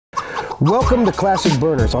Welcome to Classic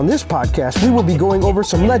Burners. On this podcast, we will be going over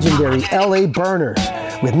some legendary LA burners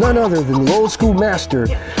with none other than the old school master,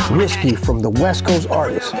 Risky from the West Coast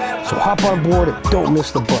artists. So hop on board and don't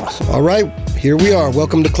miss the bus. All right, here we are.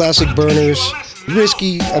 Welcome to Classic Burners.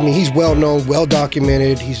 Risky, I mean, he's well known, well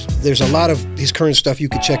documented. There's a lot of his current stuff you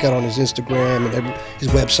can check out on his Instagram and his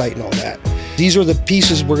website and all that. These are the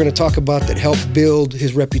pieces we're going to talk about that help build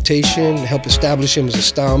his reputation, help establish him as a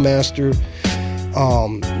style master.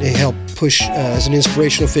 They help push as an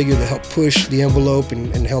inspirational figure to help push the envelope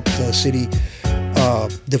and help the city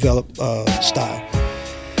develop style.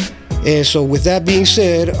 And so with that being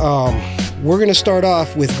said, we're going to start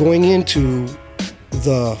off with going into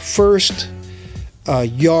the first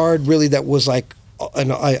yard really that was like,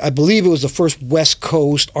 and I believe it was the first West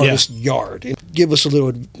Coast artist yard. And give us a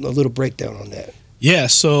little breakdown on that. Yeah,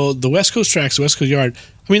 so the West Coast tracks, the West Coast yard,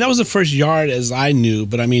 I mean, that was the first yard as I knew,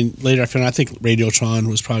 but I mean, later I found out, I think Radiotron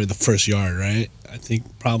was probably the first yard, right? I think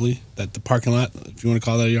probably, that the parking lot, if you want to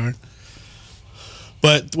call that a yard.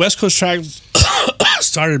 But the West Coast tracks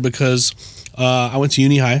started because I went to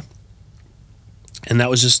Uni High, and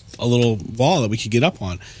that was just a little wall that we could get up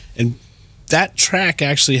on. And that track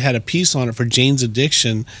actually had a piece on it for Jane's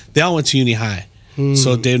Addiction. They all went to Uni High.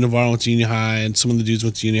 So Dave Navarro went to Uni High, and some of the dudes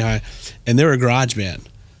went to Uni High, and they were a garage band.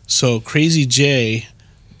 So Crazy J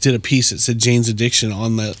did a piece that said Jane's Addiction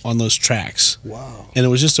on those tracks. Wow! And it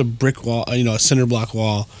was just a brick wall, a cinder block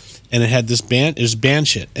wall, and it had this band. It was band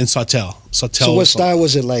shit and Sawtell. So what style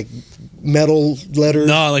was it? Like metal letters?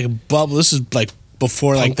 No, like a bubble. This is like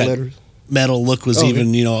before Punk like that letters? Metal look was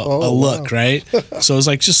even a look, right? So it was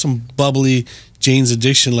like just some bubbly Jane's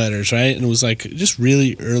Addiction letters, right? And it was like just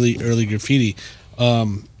really early graffiti.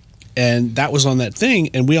 And that was on that thing,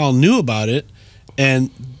 and we all knew about it.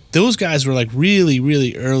 And those guys were like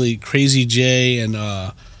really early. Crazy J and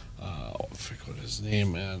I forget what his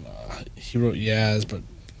name, man. He wrote Yaz, but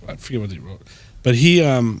I forget what he wrote. But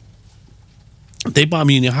they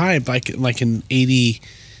bombed Uni High like in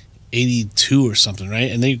 82 or something,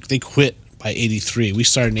 right? And they quit by 83. We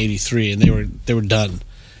started in 83, and they were done.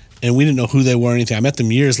 And we didn't know who they were or anything. I met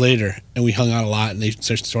them years later, and we hung out a lot, and they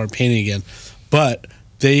started painting again. But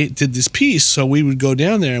they did this piece, so we would go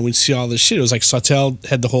down there and we'd see all this shit. It was like Sawtell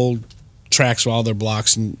had the whole tracks for all their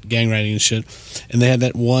blocks and gang writing and shit, and they had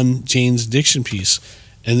that one Jane's Addiction piece.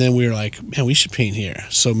 And then we were like, man, we should paint here.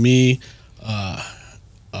 So me,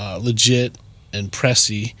 Legit, and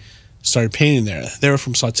Pressy started painting there. They were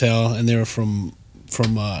from Sawtell, and they were from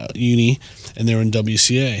Uni, and they were in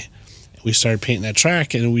WCA. We started painting that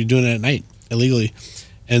track, and we were doing it at night illegally.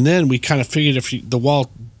 And then we kind of figured the wall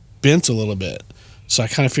bent a little bit, so I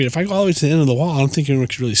kind of figured if I go all the way to the end of the wall, I don't think anyone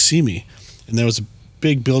could really see me. And there was a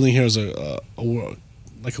big building here, it was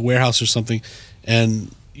like a warehouse or something,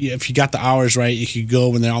 and if you got the hours right, you could go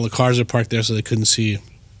when all the cars are parked there, so they couldn't see you.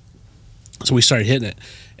 So we started hitting it,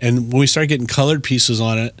 and when we started getting colored pieces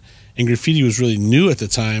on it, and graffiti was really new at the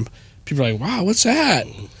time, people were like, "Wow, what's that?"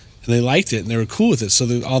 And they liked it, and they were cool with it.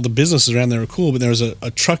 So all the businesses around there were cool, but there was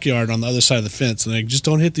a truck yard on the other side of the fence, and they're like, just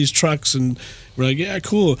don't hit these trucks. And we're like, yeah,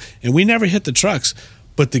 cool. And we never hit the trucks,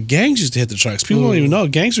 but the gangs used to hit the trucks. People don't even know.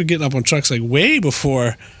 Gangs were getting up on trucks like way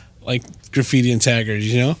before like graffiti and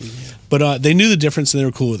taggers, Yeah. But they knew the difference, and they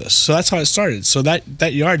were cool with us. So that's how it started. So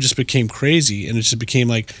that yard just became crazy, and it just became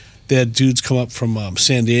like they had dudes come up from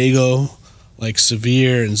San Diego, like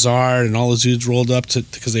Severe and Zard, and all those dudes rolled up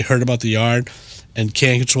because they heard about the yard. And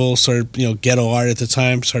Can Control started, Ghetto Art at the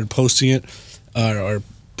time, started posting it or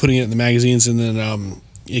putting it in the magazines, and then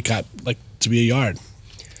it got like to be a yard.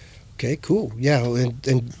 Okay, cool. Yeah,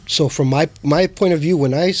 and so from my point of view,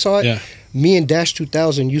 when I saw it, me and Dash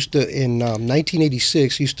 2000 used to, in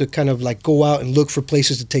 1986, used to kind of like go out and look for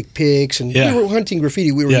places to take pics, and we were hunting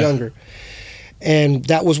graffiti. We were younger, and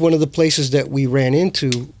that was one of the places that we ran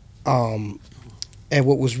into. And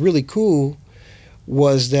what was really cool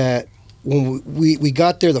was that when we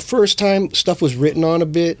got there the first time, stuff was written on a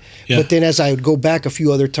bit, but then as I would go back a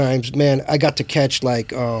few other times, man, I got to catch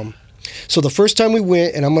like, so the first time we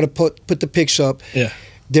went, and I'm going to put the pics up,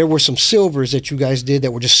 there were some silvers that you guys did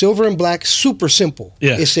that were just silver and black, super simple.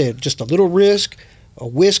 It said just a little Risk, a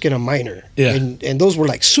Whisk, and a Minor. And those were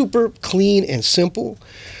like super clean and simple,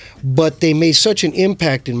 but they made such an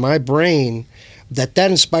impact in my brain that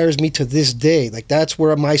inspires me to this day. Like that's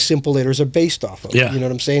where my simple letters are based off of. You know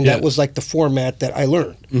what I'm saying? That was like the format that I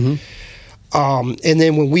learned. And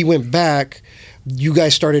then when we went back, you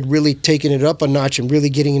guys started really taking it up a notch and really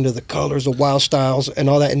getting into the colors, the wild styles, and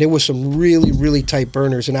all that. And there was some really tight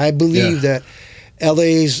burners. And I believe that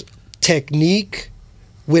LA's technique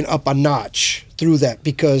went up a notch through that,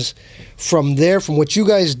 because from there, from what you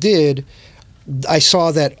guys did, I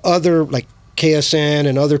saw that other, like, KSN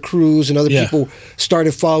and other crews and other people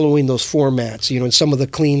started following those formats, you know, and some of the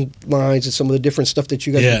clean lines and some of the different stuff that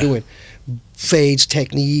you guys are doing. Fades,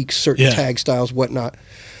 techniques, certain tag styles, whatnot.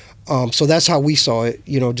 So that's how we saw it,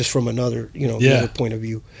 you know, just from another, you know, another point of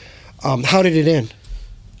view. How did it end?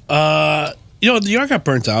 You know, the yard got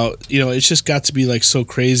burnt out. You know, it just got to be like so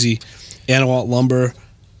crazy. Anawalt lumber,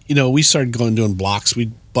 you know, we started doing blocks.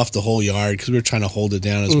 We'd buff the whole yard because we were trying to hold it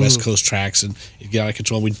down as West Coast tracks and it'd get out of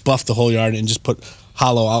control. We'd buff the whole yard and just put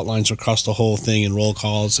hollow outlines across the whole thing and roll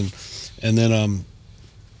calls. And then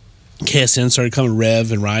KSN started coming.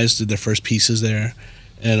 Rev and Rise did their first pieces there.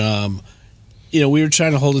 And, you know, we were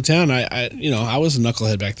trying to hold it down. You know, I was a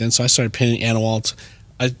knucklehead back then, so I started painting Anawalt.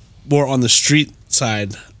 I wore on the street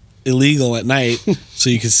side, illegal at night, so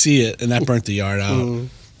you could see it, and that burnt the yard out.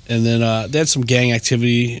 And then they had some gang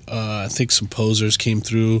activity. I think some posers came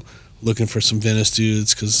through looking for some Venice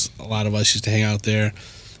dudes because a lot of us used to hang out there.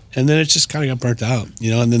 And then it just kind of got burnt out,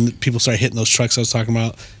 you know. And then people started hitting those trucks I was talking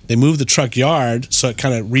about. They moved the truck yard, so it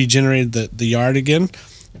kind of regenerated the yard again.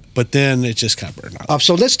 But then it just got burned out.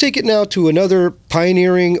 So let's take it now to another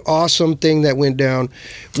pioneering, awesome thing that went down,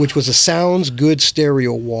 which was a Sounds Good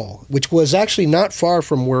stereo wall, which was actually not far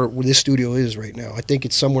from where this studio is right now. I think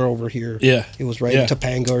it's somewhere over here. Yeah. It was right in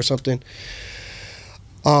Topanga or something.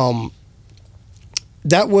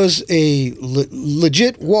 That was a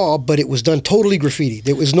legit wall, but it was done totally graffiti.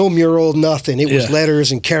 There was no mural, nothing. It was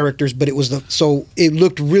letters and characters, but it was so it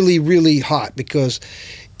looked really, really hot because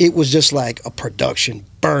it was just like a production,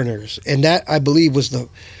 burners. And that, I believe, was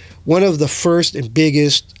one of the first and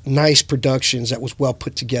biggest nice productions that was well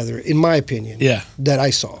put together, in my opinion, that I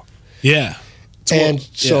saw. Yeah.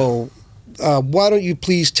 So why don't you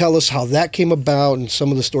please tell us how that came about and some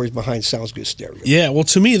of the stories behind Sounds Good Stereo? Yeah, well,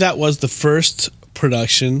 to me, that was the first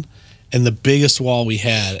production and the biggest wall we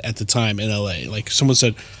had at the time in LA. Like, someone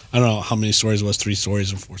said, I don't know how many stories it was, 3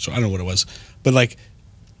 stories or 4 stories, I don't know what it was. But, like,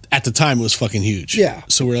 at the time, it was fucking huge. Yeah.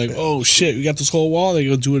 So we're like, oh, shit, we got this whole wall. They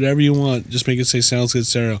go do whatever you want. Just make it say Sounds Good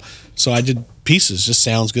Stereo. So I did pieces, just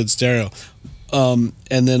Sounds Good Stereo. And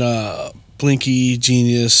then Blinky,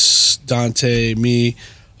 Genius, Dante, me,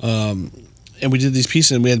 and we did these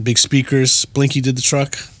pieces, and we had big speakers. Blinky did the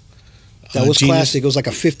truck. That was Genius. Classic. It was like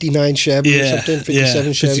a 59 Chevy or something,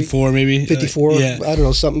 57 Chevy. 54 maybe. 54, I don't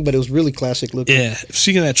know, something, but it was really classic looking. Yeah.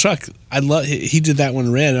 Speaking of that truck, he did that one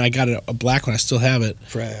red, and I got a black one. I still have it.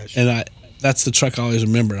 Fresh. And that's the truck I always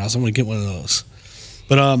remember. I was like, I'm going to get one of those.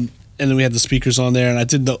 But and then we had the speakers on there, and I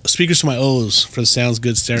did the speakers for my O's for the Sounds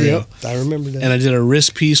Good Stereo. Yep, I remember that. And I did a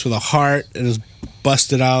wrist piece with a heart, and it was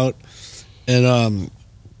busted out. And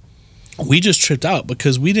we just tripped out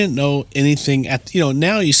because we didn't know anything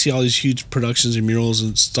now you see all these huge productions and murals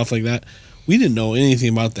and stuff like that. We didn't know anything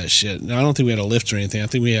about that shit. Now, I don't think we had a lift or anything. I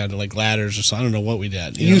think we had like ladders or something. I don't know what we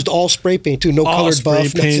did. You used all spray paint too, no colored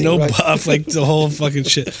buff, paint, no buff, like the whole fucking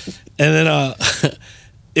shit. And then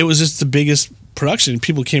it was just the biggest production.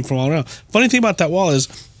 People came from all around. Funny thing about that wall is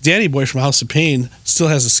Danny Boy from House of Pain still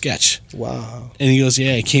has a sketch. Wow. And he goes,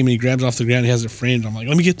 he came and he grabs it off the ground. He has it framed. I'm like,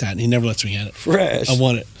 let me get that. And he never lets me get it. Fresh. I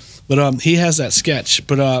want it. But he has that sketch.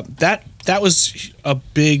 But that was a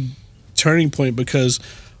big turning point because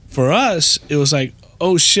for us, it was like,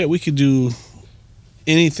 oh shit, we could do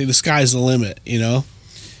anything. The sky's the limit, you know?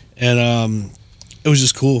 And it was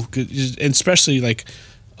just cool. And especially like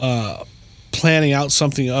planning out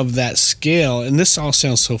something of that scale. And this all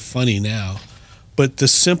sounds so funny now. But the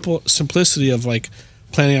simplicity of like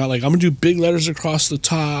planning out, like, I'm going to do big letters across the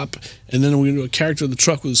top, and then we're going to do a character of the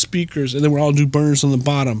truck with the speakers, and then we're all do burners on the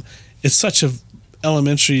bottom. It's such a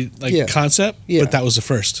elementary concept, but that was the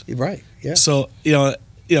first. Right, yeah. So, you know,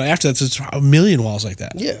 after that, there's a million walls like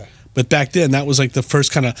that. Yeah. But back then, that was like the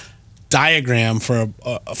first kind of diagram for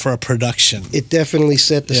a production. It definitely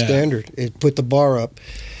set the standard. It put the bar up.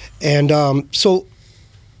 And so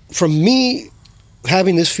from me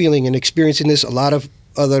having this feeling and experiencing this, a lot of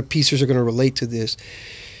other piecers are going to relate to this.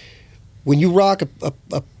 When you rock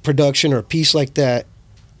a production or a piece like that,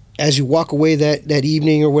 as you walk away that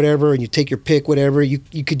evening or whatever, and you take your pick, whatever, you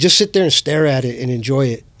could just sit there and stare at it and enjoy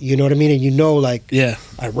it. You know what I mean? And you know, like,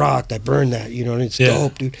 I rocked, I burned that. You know, and it's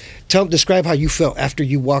dope, dude. Describe how you felt after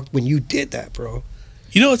you walked when you did that, bro.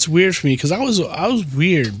 You know, it's weird for me because I was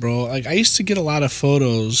weird, bro. Like, I used to get a lot of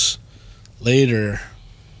photos later,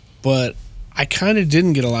 but I kind of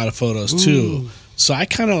didn't get a lot of photos too. So I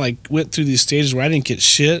kind of like went through these stages where I didn't get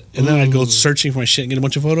shit, and then I'd go searching for my shit and get a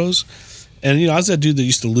bunch of photos. And, you know, I was that dude that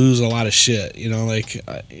used to lose a lot of shit, you know, like,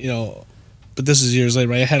 you know, but this is years later,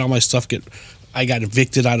 right? I had all my stuff I got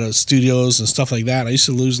evicted out of studios and stuff like that. I used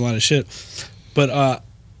to lose a lot of shit. But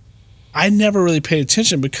I never really paid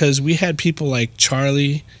attention because we had people like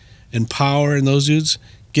Charlie and Power and those dudes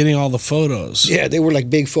getting all the photos. Yeah, they were like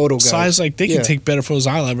big photo guys. So I was like, they can take better photos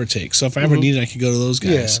I'll ever take. So if I ever need it, I could go to those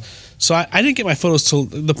guys. Yeah. So I didn't get my photos till,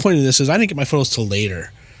 the point of this is I didn't get my photos till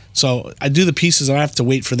later. So I do the pieces and I have to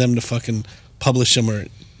wait for them to fucking publish them or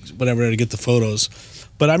whatever to get the photos.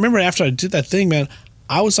 But I remember after I did that thing, man,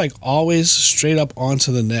 I was like always straight up on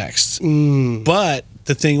to the next. But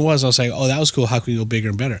the thing was, I was like, oh, that was cool. How can we go bigger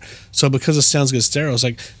and better? So because of Sounds Good Stereo, I was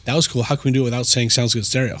like, that was cool. How can we do it without saying Sounds Good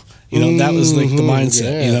Stereo? You know, that was like the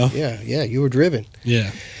mindset, you know? Yeah, you were driven.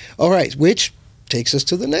 Yeah. All right, which takes us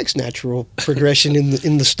to the next natural progression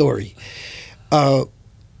in the story.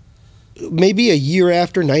 Maybe a year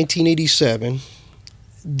after 1987,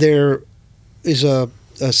 there is a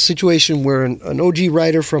situation where an OG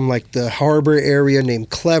writer from like the harbor area named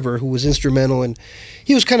Clever, who was instrumental, and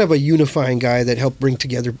he was kind of a unifying guy that helped bring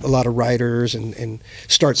together a lot of writers and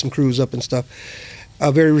start some crews up and stuff.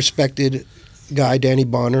 A very respected guy, Danny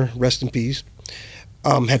Bonner, rest in peace,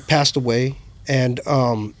 had passed away, and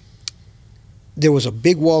there was a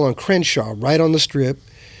big wall on Crenshaw right on the strip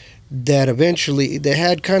that eventually they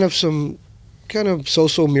had kind of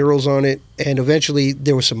so-so murals on it, and eventually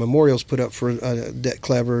there were some memorials put up for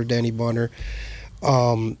Clever, Danny Bonner.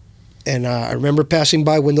 And I remember passing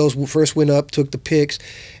by when those first went up, took the pics,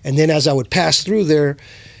 and then as I would pass through there,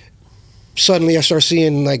 suddenly I start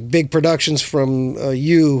seeing like big productions from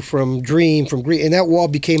you, from Dream, from Green, and that wall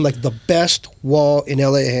became like the best wall in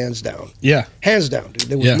LA, hands down. Yeah. Hands down, dude.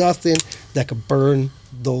 There was nothing that could burn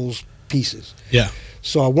those pieces. Yeah.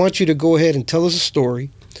 So I want you to go ahead and tell us a story.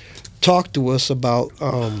 Talk to us about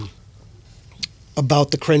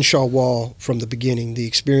the Crenshaw Wall from the beginning, the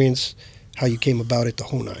experience, how you came about it, the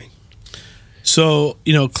whole nine. So,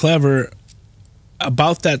 you know, Clever,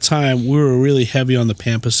 about that time, we were really heavy on the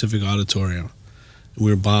Pan Pacific Auditorium.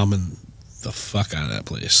 We were bombing the fuck out of that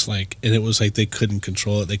place. Like, and it was like they couldn't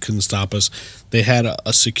control it. They couldn't stop us. They had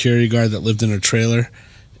a security guard that lived in a trailer,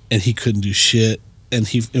 and he couldn't do shit. And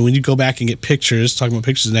when you go back and get pictures, talking about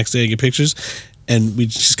pictures the next day, I get pictures, and we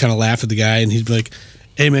just kind of laugh at the guy, and he'd be like,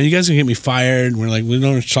 hey, man, you guys are going to get me fired. And we're like, we don't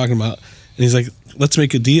know what you're talking about. And he's like, let's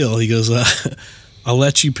make a deal. He goes, I'll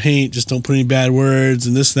let you paint, just don't put any bad words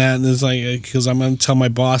and this, that. And it's like, because I'm going to tell my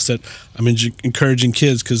boss that I'm encouraging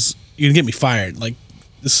kids because you're going to get me fired. Like,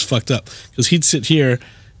 this is fucked up. Because he'd sit here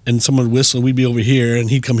and someone would whistle and we'd be over here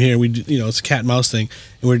and he'd come here. And we'd, you know, it's a cat and mouse thing.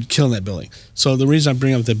 And we're killing that building. So the reason I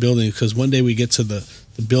bring up that building is because one day we get to the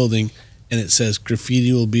building and it says,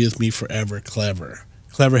 graffiti will be with me forever, Clever.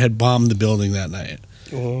 Clever had bombed the building that night.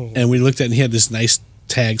 Oh. And we looked at it and he had this nice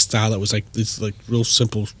tag style that was like, this like real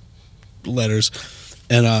simple letters,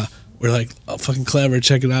 and we're like, oh, fucking Clever,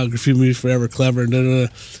 check it out, graffiti me forever, Clever, da, da,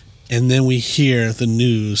 da. And then we hear the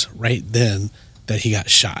news right then that he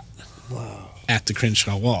got shot. Wow. At the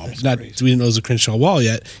Crenshaw Wall. We didn't know it was the Crenshaw Wall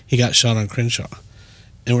yet. He got shot on Crenshaw,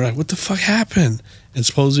 and we're like, what the fuck happened? And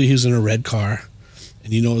supposedly he was in a red car,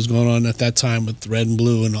 and you know what was going on at that time with red and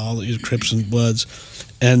blue and all the Crips and Bloods,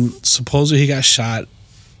 and supposedly he got shot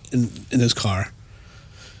in his car.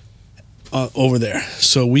 Over there.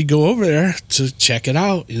 So we go over there to check it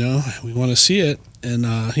out, you know. We want to see it. And,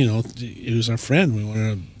 you know, it was our friend. We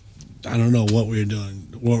wanted to, I don't know what we were doing,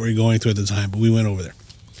 what we were going through at the time, but we went over there.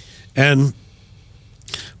 And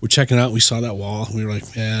we're checking out. We saw that wall. We were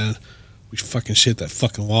like, man, we fucking shit that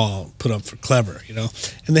fucking wall put up for Clever, you know.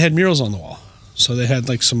 And they had murals on the wall. So they had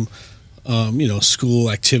like some, you know, school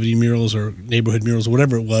activity murals or neighborhood murals,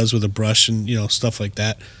 whatever it was, with a brush and, you know, stuff like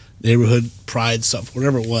that. Neighborhood pride stuff,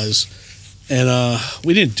 whatever it was. And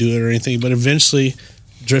we didn't do it or anything, but eventually,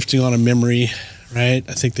 drifting on a memory, right?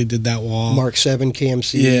 I think they did that wall. Mark 7,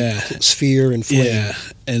 KMC, Sphere, and Flame. Yeah,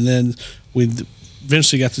 and then we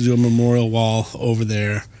eventually got to do a memorial wall over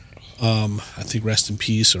there. I think Rest in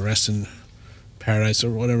Peace or Rest in Paradise or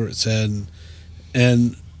whatever it said.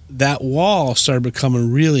 And that wall started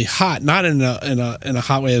becoming really hot, not in a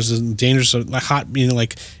hot way as in dangerous, like hot meaning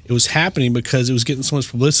like it was happening because it was getting so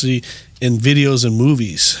much publicity in videos and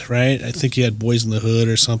movies, right? I think you had Boys in the Hood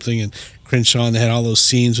or something, and Crenshaw, and they had all those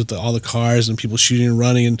scenes with all the cars and people shooting and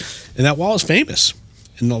running, and that wall is famous,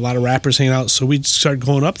 and a lot of rappers hanging out. So we started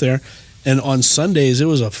going up there, and on Sundays it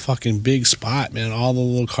was a fucking big spot, man. All the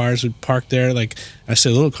little cars would park there. Like I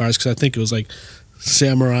say little cars because I think it was like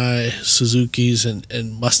Samurai, Suzukis,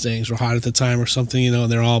 and Mustangs were hot at the time or something, you know,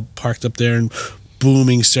 and they're all parked up there and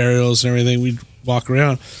booming stereos and everything. We'd walk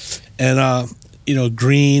around, and you know,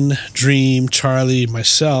 Green, Dream, Charlie,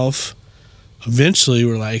 myself, eventually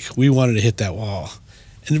were like, we wanted to hit that wall.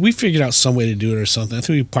 And we figured out some way to do it or something. I think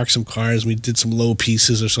we parked some cars and we did some low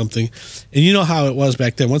pieces or something. And you know how it was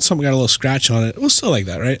back then. Once someone got a little scratch on it, it was still like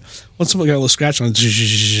that, right? Once someone got a little scratch on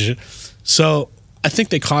it, so I think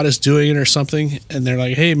they caught us doing it or something. And they're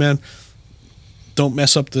like, hey, man, don't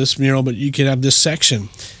mess up this mural, but you can have this section.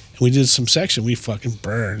 And we did some section. We fucking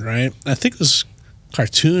burned, right? I think this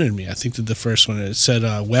Cartoon in me, I think, did the first one. It said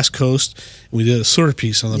West Coast. And we did a sword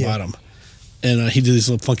piece on the bottom. And he did these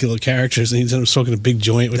little funky little characters, and he ended up smoking a big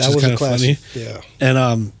joint, which is kind of funny. Yeah.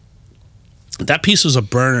 And that piece was a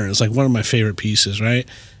burner. It's like one of my favorite pieces, right?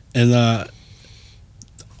 And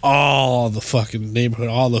all the fucking neighborhood,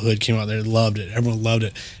 all the hood came out there, loved it. Everyone loved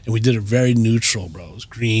it. And we did it very neutral, bro. It was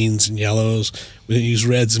greens and yellows. We didn't use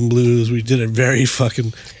reds and blues. We did it very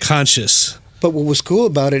fucking conscious. But what was cool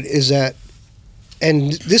about it is that,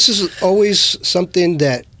 and this is always something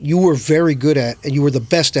that you were very good at, and you were the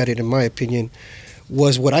best at it, in my opinion,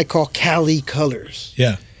 was what I call Cali colors.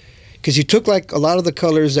 Yeah. Because you took like a lot of the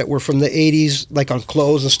colors that were from the 80s, like on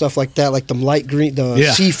clothes and stuff like that, like the light green,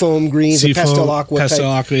 the seafoam greens, the pastel aqua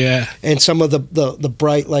type, and some of the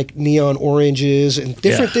bright like neon oranges and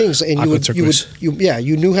different things. And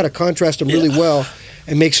you knew how to contrast them really well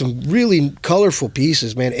and make some really colorful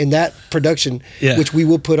pieces, man. And that production, which we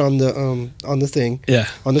will put on the thing,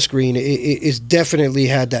 on the screen, it's definitely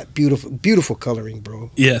had that beautiful coloring, bro.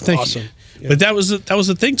 Yeah, thank you. Yeah. But that was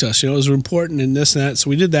the thing to us, you know. It was important and this and that. So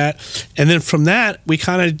we did that, and then from that we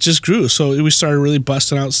kind of just grew. So we started really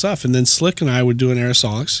busting out stuff, and then Slick and I were doing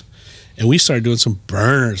aerosolics, and we started doing some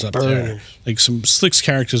burners up there. Like some Slick's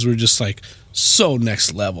characters were just like so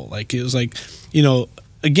next level. Like it was like, you know.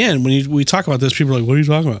 Again, when we talk about this, people are like, what are you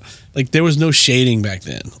talking about? Like, there was no shading back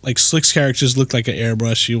then. Like, Slick's characters looked like an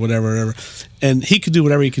airbrush, whatever. And he could do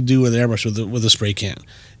whatever he could do with an airbrush with a spray can.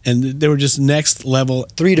 And they were just next level.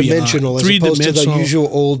 Three-dimensional as opposed to the usual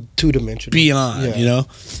old two-dimensional. Beyond, you know?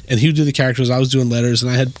 And he would do the characters. I was doing letters,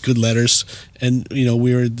 and I had good letters. And, you know,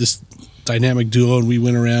 we were this dynamic duo, and we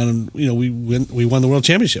went around, and, you know, we won the world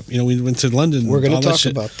championship. You know, we went to London. We're going to talk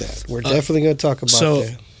about that. We're definitely going to talk about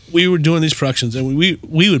that. We were doing these productions, and we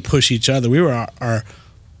would push each other. We were our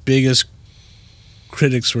biggest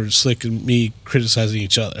critics were Slick and me criticizing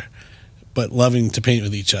each other, but loving to paint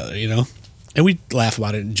with each other, you know? And we'd laugh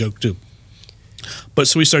about it and joke, too. But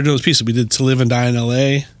so we started doing those pieces. We did To Live and Die in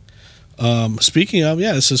L.A. Speaking of,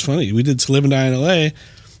 this is funny. We did To Live and Die in L.A.,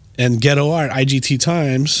 and Ghetto Art, IGT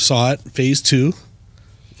Times, saw it, Phase 2,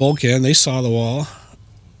 Vulcan. They saw the wall.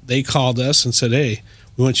 They called us and said, hey,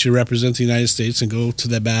 we want you to represent the United States and go to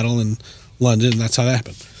that battle in London, and that's how that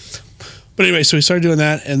happened. But anyway, so we started doing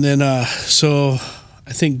that, and then so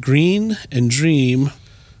I think Green and Dream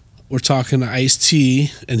were talking to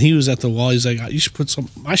Ice-T, and he was at the wall. He's like, you should put some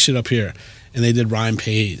my shit up here. And they did Rhyme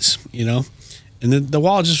Pays, you know? And then the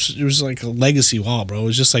wall it was like a legacy wall, bro. It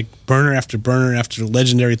was just like burner after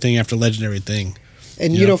legendary thing after legendary thing.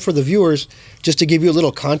 And, you know, for the viewers, just to give you a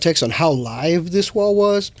little context on how live this wall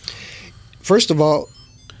was, first of all,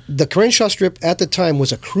 the Crenshaw Strip at the time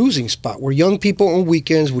was a cruising spot where young people on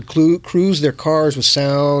weekends would cruise their cars with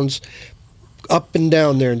sounds up and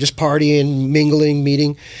down there and just partying, mingling,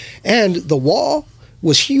 meeting. And the wall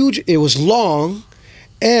was huge. It was long,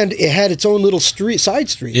 and it had its own little side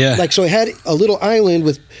street. Yeah. Like, so it had a little island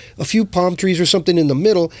with a few palm trees or something in the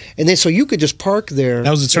middle, and then so you could just park there.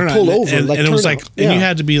 That was the turnout. Pull over. And it was like, and you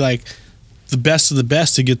had to be like the best of the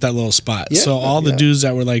best to get that little spot. Yeah, so all the dudes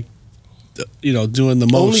that were like, you know, doing the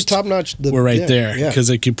most, only top notch, were right there, because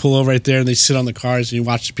they could pull over right there and they sit on the cars and you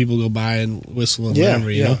watch people go by and whistle and whatever,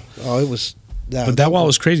 you know. Oh, it was. But that wall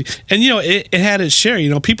was crazy, and you know, it had its share. You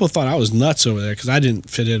know, people thought I was nuts over there because I didn't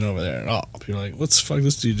fit in over there at all. People were like, "What the fuck is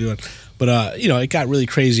this dude doing?" But you know, it got really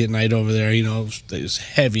crazy at night over there. You know, there's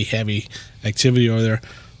heavy activity over there,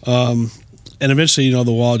 and eventually, you know,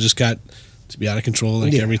 the wall just got to be out of control,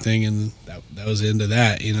 like everything, and that was the end of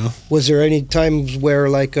that. You know. Was there any times where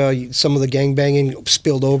like some of the gangbanging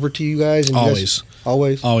spilled over to you guys? And always.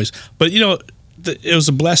 But you know, it was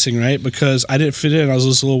a blessing, right? Because I didn't fit in. I was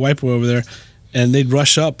this little white boy over there. And they'd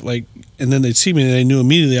rush up, like, and then they'd see me, and they knew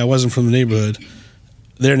immediately I wasn't from the neighborhood,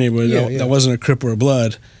 their neighborhood. That wasn't a Crip or a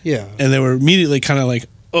Blood. Yeah. And they were immediately kind of like,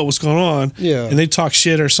 "Oh, what's going on?" Yeah. And they'd talk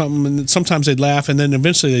shit or something, and sometimes they'd laugh, and then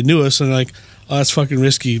eventually they knew us, and they're like, "Oh, that's fucking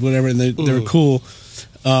risky," whatever. And they were cool.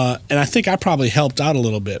 And I think I probably helped out a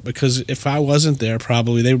little bit because if I wasn't there,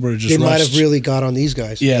 probably they were just. They might have really got on these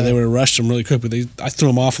guys. Yeah, they would have rushed them really quick, but I threw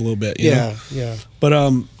them off a little bit. You know? But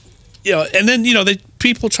you know, and then you know,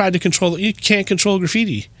 people tried to control. You can't control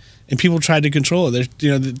graffiti, and people tried to control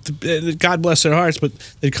it. God bless their hearts, but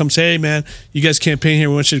they'd come say, "Hey, man, you guys can't paint here.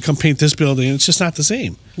 We want you to come paint this building." And it's just not the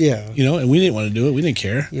same. Yeah. And we didn't want to do it. We didn't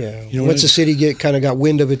care. Yeah. Once the city kind of got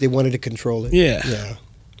wind of it, they wanted to control it. Yeah. Yeah.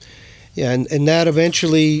 Yeah, and that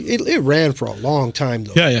eventually it ran for a long time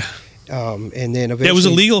though. Yeah. And then eventually it was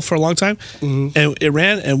illegal for a long time, and it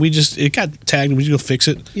ran, and it got tagged, and we'd go fix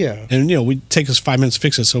it. Yeah. And we'd take us 5 minutes to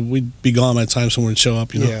fix it, so we'd be gone by the time someone would show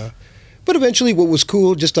up. Yeah. But eventually, what was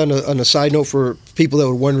cool, just on a side note for people that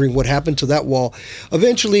were wondering what happened to that wall,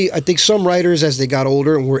 eventually, I think some writers, as they got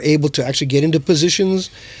older and were able to actually get into positions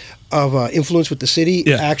of influence with the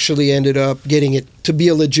city, actually ended up getting it to be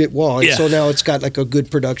a legit wall. And so now it's got like a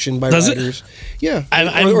good production by writers. Yeah.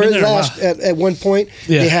 Or at one point,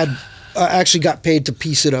 they had actually got paid to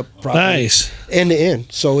piece it up properly. Nice. End to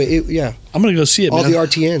end. So, I'm going to go see it, all the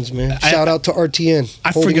RTNs, man. Shout out to RTN.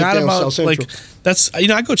 I forgot about, that's,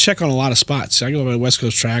 I go check on a lot of spots. I go by West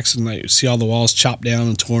Coast tracks and I see all the walls chopped down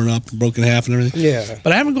and torn up and broken in half and everything. Yeah.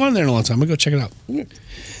 But I haven't gone there in a long time. I'm going to go check it out.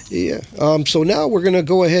 Yeah. So now we're going to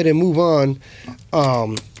go ahead and move on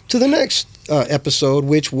to the next episode,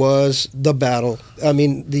 which was the battle. I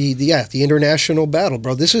mean, the international battle,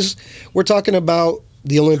 bro. We're talking about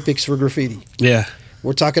the Olympics for graffiti. Yeah.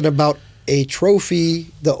 We're talking about a trophy,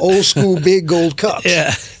 the old school big gold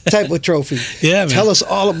cups type of trophy. Yeah, man. Tell us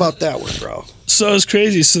all about that one, bro. So it's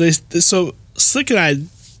crazy. So Slick and I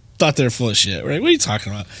thought they were full of shit. We're like, what are you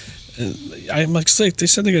talking about? And I'm like, Slick, they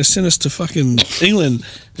said they're going to send us to fucking England.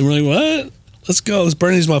 And we're like, what? Let's go. Let's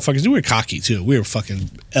burn these motherfuckers. We were cocky, too. We were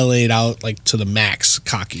fucking LA'd out, like, to the max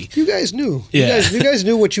cocky. You guys knew. Yeah. You guys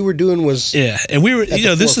knew what you were doing was... Yeah. And we were,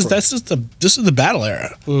 this is the battle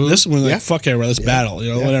era. This is when, like, fuck everybody, let's battle.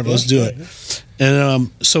 Whatever, let's do it.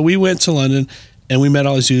 And so we went to London, and we met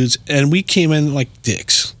all these dudes, and we came in like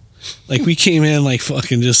dicks. Like, we came in like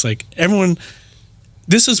fucking just like everyone...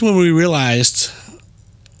 This is when we realized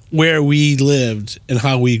where we lived and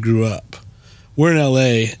how we grew up. We're in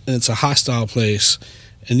LA, and it's a hostile place,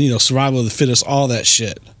 and survival of the fittest, all that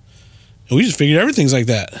shit. And we just figured everything's like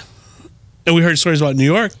that. And we heard stories about New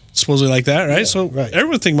York, supposedly like that, right?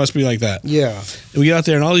 Everything must be like that. Yeah. And we get out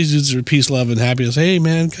there, and all these dudes are peace, love, and happiness. Hey,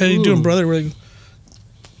 man, how you doing, brother? We're like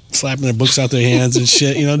slapping their books out their hands and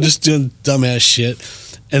shit, just doing dumbass shit.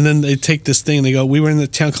 And then they take this thing, and they go, we were in a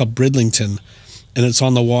town called Bridlington, and it's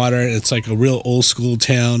on the water, and it's like a real old school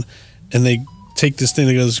town, and they take this thing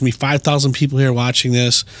that goes, there's going to be 5,000 people here watching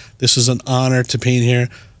this. This is an honor to paint here.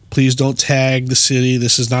 Please don't tag the city.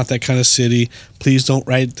 This is not that kind of city. Please don't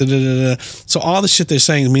write da-da-da-da. So all the shit they're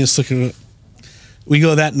saying, me and Slick, we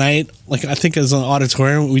go that night, like I think as an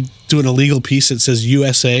auditorium, we do an illegal piece that says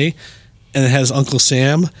USA, and it has Uncle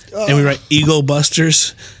Sam, and we write Ego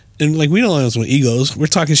Busters. And like we don't know what egos. We're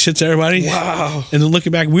talking shit to everybody. Wow. And then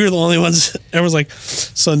looking back, we were the only ones. Everyone's like,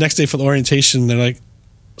 so the next day for the orientation, they're like,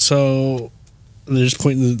 so... And they're just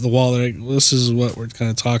pointing to the wall. They're like, well, this is what we're kind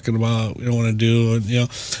of talking about. We don't want to do it,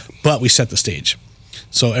 But we set the stage.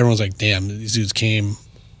 So everyone's like, damn, these dudes came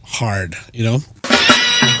hard,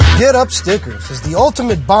 Get Up Stickers is the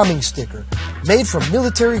ultimate bombing sticker. Made from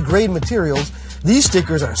military-grade materials, these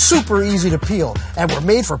stickers are super easy to peel and were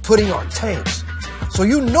made for putting on tanks. So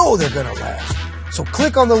they're going to last. So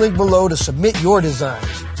click on the link below to submit your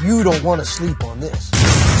designs. You don't want to sleep on this.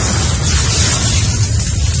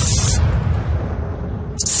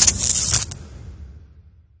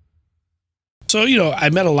 So, I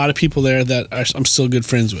met a lot of people there that I'm still good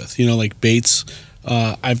friends with, like Bates.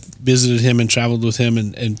 I've visited him and traveled with him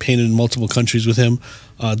and painted in multiple countries with him,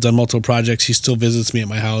 done multiple projects. He still visits me at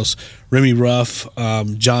my house. Remy Ruff,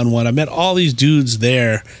 John Wood. I met all these dudes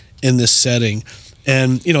there in this setting.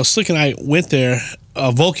 And, Slick and I went there.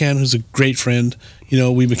 Volcan, who's a great friend,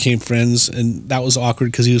 we became friends. And that was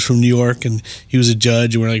awkward because he was from New York and he was a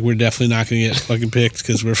judge. And we're like, we're definitely not going to get fucking picked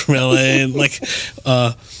because we're from LA. And like...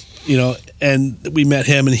 and we met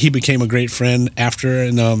him, and he became a great friend after,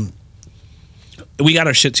 and we got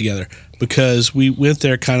our shit together because we went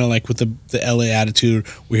there kind of like with the LA attitude.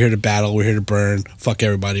 We're here to battle, we're here to burn, fuck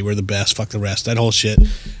everybody, we're the best, fuck the rest, that whole shit.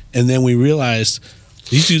 And then we realized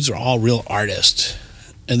these dudes are all real artists,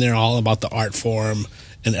 and they're all about the art form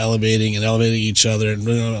and elevating each other.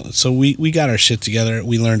 And so we got our shit together.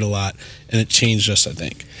 We learned a lot, and it changed us, I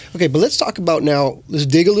think. Okay, but let's talk about now, let's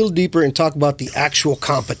dig a little deeper and talk about the actual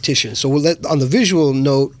competition. So on the visual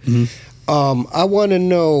note, I want to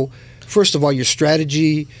know, first of all, your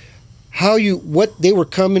strategy, what they were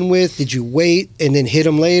coming with. Did you wait and then hit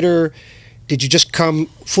them later? Did you just come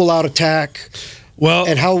full out attack? Well,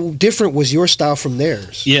 and how different was your style from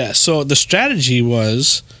theirs? Yeah, so the strategy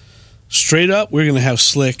was straight up, we're going to have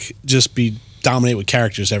Slick just dominate with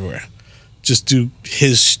characters everywhere. just do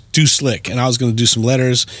slick, and I was going to do some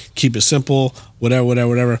letters, keep it simple,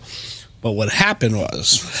 whatever. But what happened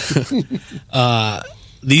was,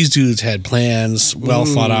 these dudes had plans, well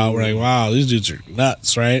thought out. We're like, wow, these dudes are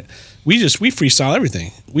nuts, right? We freestyle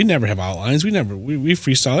everything. We never have outlines. We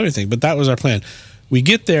freestyle everything. But that was our plan. We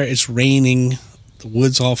get there, it's raining, the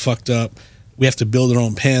wood's all fucked up. We have to build our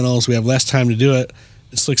own panels. We have less time to do it.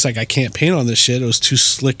 It looks like I can't paint on this shit. It was too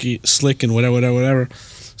slick and whatever.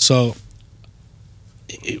 So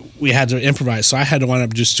we had to improvise. So I had to wind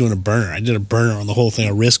up just doing a burner. I did a burner on the whole thing,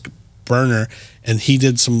 a Risk burner, and he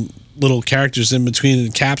did some little characters in between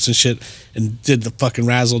the caps and shit, and did the fucking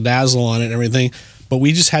razzle dazzle on it and everything. But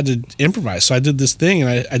we just had to improvise. So I did this thing,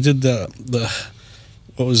 and I did the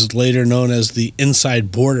what was later known as the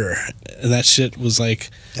inside border, and that shit was like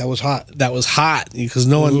that was hot. That was hot because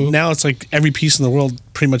no one now it's like every piece in the world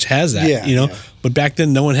pretty much has that, you know. Yeah. But back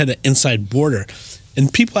then, no one had an inside border,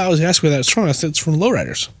 and people always ask where that's from. I said it's from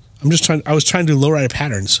lowriders. I was trying to do lowrider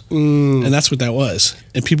patterns, and that's what that was.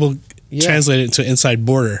 And people translated it to inside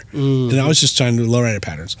border, and I was just trying to do lowrider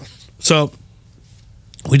patterns. So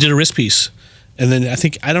we did a wrist piece. And then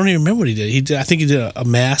I don't even remember what he did. I think he did a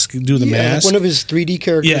mask, mask. Like one of his 3D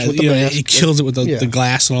characters with the mask. He kills it with the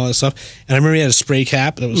glass and all that stuff. And I remember he had a spray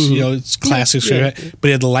cap that was, it's classic spray cap. But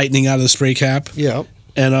he had the lightning out of the spray cap. Yeah.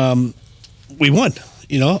 And we won.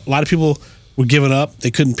 A lot of people were giving up. They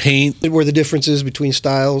couldn't paint. What were the differences between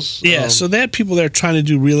styles? Yeah, so they had people there trying to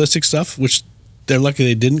do realistic stuff, which they're lucky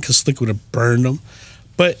they didn't because slick would have burned them.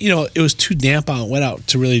 But, it was too damp out and wet out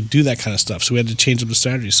to really do that kind of stuff. So we had to change up the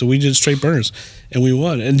strategy. So we did straight burners, and we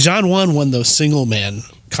won. And John won the single man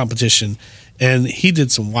competition, and he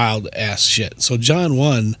did some wild ass shit. So John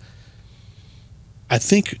won, I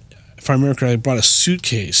think, if I remember correctly, brought a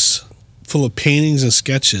suitcase full of paintings and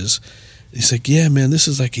sketches. He's like, yeah, man, this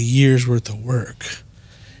is like a year's worth of work.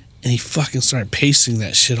 And he fucking started pasting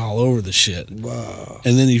that shit all over the shit. Wow.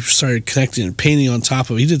 And then he started connecting and painting on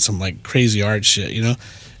top of it. He did some like crazy art shit, And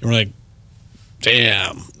we're like,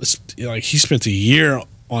 damn. He spent a year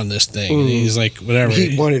on this thing. And he's like, whatever.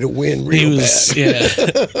 He wanted to win real bad. Yeah.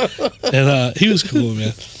 And he was cool,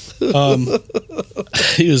 man.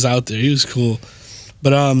 He was out there. He was cool.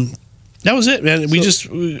 But that was it, man.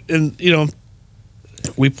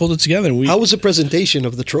 We pulled it together. How was the presentation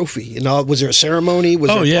of the trophy? And was there a ceremony? Was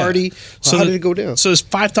there a party? How did it go down? So there's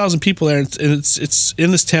 5,000 people there, and it's in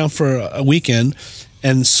this town for a weekend.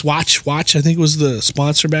 And Swatch Watch, I think, was the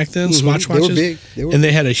sponsor back then. Swatch Watches. They were big. And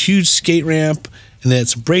they had a huge skate ramp, and they had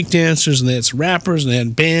some break dancers, and they had some rappers, and they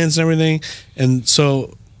had bands and everything. And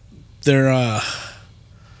so they're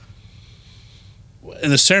in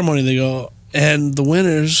the ceremony, they go, and the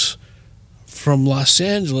winners from Los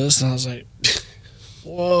Angeles. And I was like,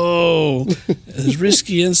 whoa, it's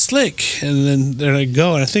Risky and Slick. And then they're like,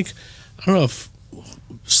 go. And I don't know if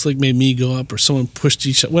Slick made me go up or someone pushed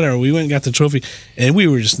each other, whatever. We went and got the trophy, and we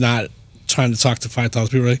were just not trying to talk to 5,000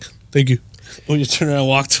 people. We're like, thank you. When you turn around and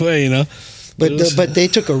walked away, But they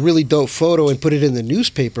took a really dope photo and put it in the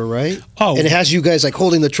newspaper, right? Oh. And it has you guys like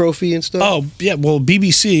holding the trophy and stuff? Oh, yeah. Well,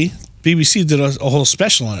 BBC did a whole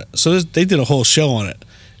special on it. So they did a whole show on it.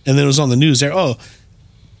 And then it was on the news there. Oh,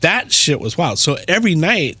 that shit was wild. So every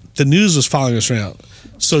night, the news was following us around.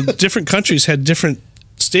 So different countries had different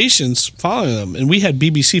stations following them, and we had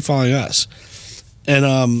BBC following us.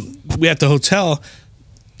 And we at the hotel,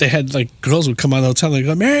 they had like girls would come out of the hotel and they'd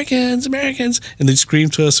go, Americans, and they'd scream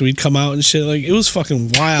to us, and we'd come out and shit. Like, it was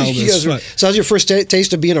fucking wild. So that was your first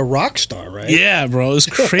taste of being a rock star, right? Yeah, bro. It was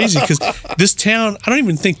crazy because this town, I don't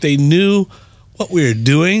even think they knew what we were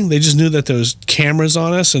doing. They just knew that there was cameras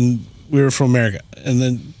on us and we were from America. And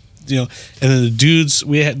then the dudes,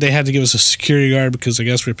 they had to give us a security guard because I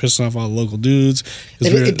guess we were pissing off all the local dudes. And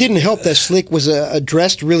it didn't help that Slick was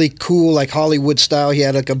dressed really cool, like Hollywood style. He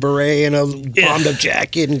had like a beret and a bombed up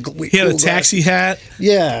jacket. And he had a taxi hat.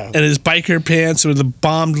 Yeah. And his biker pants with a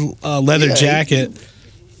bombed leather jacket.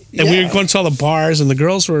 And we were going to all the bars, and the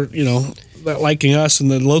girls were, not liking us, and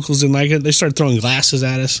the locals didn't like it. They started throwing glasses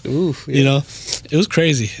at us. Oof, it was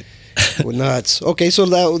crazy. Well, nuts. Okay, so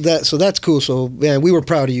that's cool. So, man, we were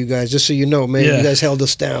proud of you guys. Just so you know, man, you guys held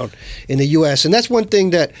us down in the U.S. And that's one thing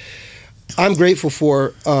that I'm grateful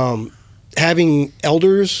for, having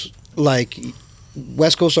elders like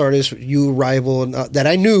West Coast artists, you, Rival, and that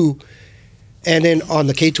I knew. And then on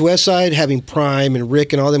the K2S side, having Prime and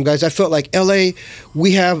Rick and all them guys, I felt like L.A.,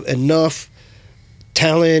 we have enough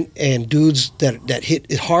talent and dudes that hit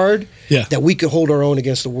it hard that we could hold our own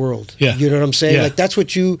against the world. Yeah. You know what I'm saying? Yeah. Like, that's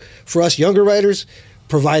what for us younger writers,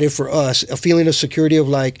 provided for us a feeling of security of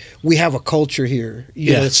like, we have a culture here,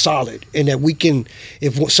 you know, it's solid. And that we can,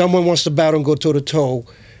 if someone wants to battle and go toe to toe,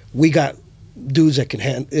 we got dudes that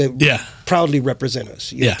can proudly represent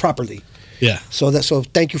us, you know, properly. Yeah. So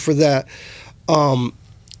thank you for that.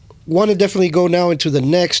 Want to definitely go now into the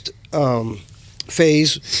next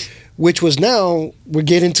phase, which was now we're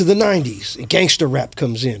getting to the 90s. And gangster rap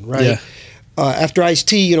comes in, right? Yeah. After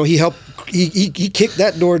Ice-T, you know, he kicked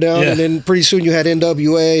that door down, and then pretty soon you had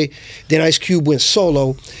NWA. Then Ice Cube went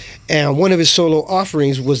solo, and one of his solo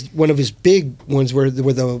offerings was one of his big ones where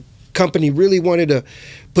the company really wanted to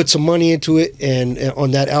put some money into it, and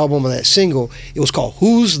on that album, on that single, it was called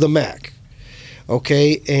Who's the Mac?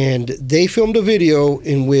 Okay, and they filmed a video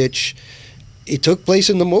in which it took place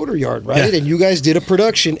in the motor yard, right? And you guys did a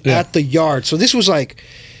production at the yard. So this was like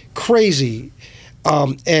crazy.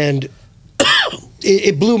 And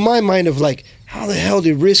it blew my mind of like, how the hell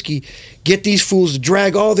did Risky get these fools to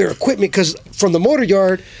drag all their equipment? Because from the motor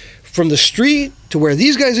yard, from the street to where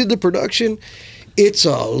these guys did the production, it's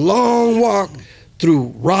a long walk through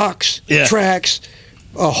rocks, tracks,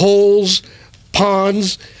 holes,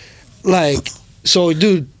 ponds, like... So,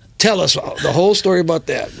 dude, tell us the whole story about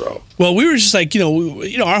that, bro. Well, we were just like,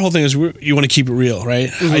 our whole thing is you want to keep it real, right?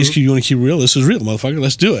 Ice Cube, you want to keep it real. This is real, motherfucker.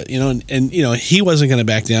 Let's do it, And he wasn't going to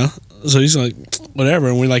back down, so he's like, whatever.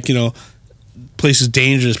 And we're like, place is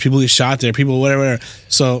dangerous. People get shot there. People, whatever.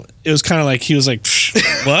 So it was kind of like he was like,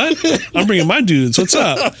 what? I'm bringing my dudes. What's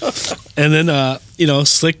up? And then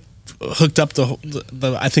Slick hooked up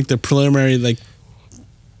the I think the preliminary like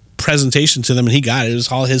presentation to them, and he got it. It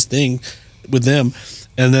was all his thing with them.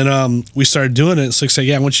 And then we started doing it. Slick's like,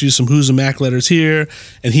 I want you to do some Who's the Mac letters here.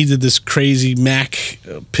 And he did this crazy Mac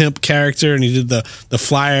pimp character, and he did the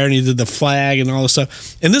flyer, and he did the flag and all this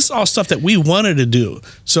stuff. And this is all stuff that we wanted to do.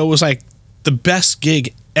 So it was like the best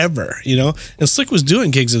gig ever, And Slick was doing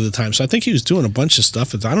gigs at the time. So I think he was doing a bunch of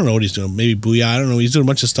stuff. I don't know what he's doing. Maybe Booyah. I don't know. He's doing a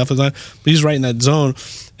bunch of stuff at the time. But he's right in that zone.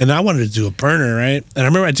 And I wanted to do a burner, right? And I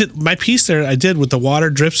remember I did my piece there. I did with the water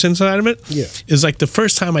drips inside of it. Yeah, is like the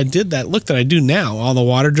first time I did that look that I do now. All the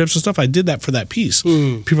water drips and stuff. I did that for that piece.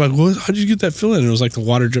 People are like, well, how did you get that fill in? And it was like the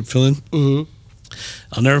water drip fill in.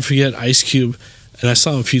 I'll never forget Ice Cube, and I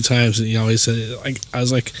saw him a few times, and he always said,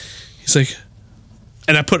 he's like,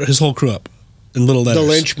 and I put his whole crew up in little letters. The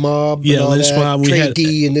Lynch Mob, Lynch Mob. We had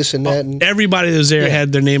D and this and that. And everybody that was there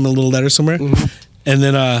had their name in a little letter somewhere. And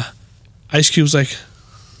then Ice Cube's like,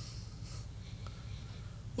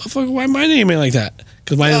 motherfucker, why my name ain't like that?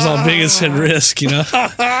 Because mine is all big and said Risk, And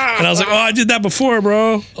I was like, oh, I did that before,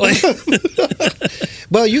 bro. Like,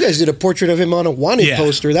 well, you guys did a portrait of him on a wanted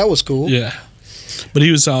poster. That was cool. Yeah. But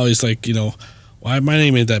he was always like, why my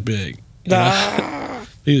name ain't that big?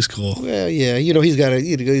 He was cool. Well, yeah, he's got to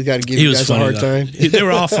give you guys a hard time. They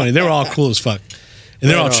were all funny. They were all cool as fuck, and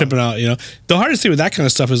they're all tripping out. The hardest thing with that kind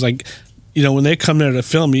of stuff is like, when they come there to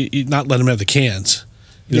film, you not let them have the cans.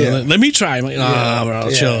 Let me try. I'm like, bro,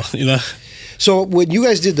 chill. So when you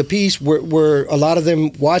guys did the piece, were a lot of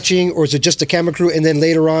them watching, or is it just the camera crew, and then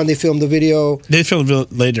later on they filmed the video? They filmed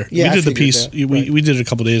it later. Yeah, we did the piece. We did it a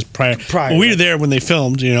couple days prior. Well, we were there when they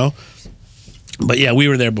filmed, But yeah, we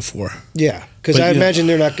were there before. Yeah, because I imagine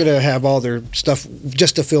they're not going to have all their stuff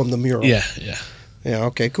just to film the mural. Yeah. Yeah,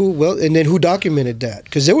 okay, cool. Well, and then who documented that?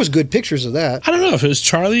 Because there was good pictures of that. I don't know if it was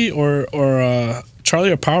Charlie or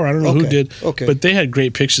Power. I don't know who did. Okay. But they had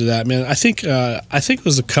great pictures of that, man. I think it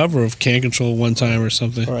was the cover of Can Control one time or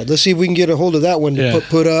something. All right, let's see if we can get a hold of that one to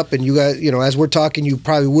put up. And you guys, as we're talking, you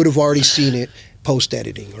probably would have already seen it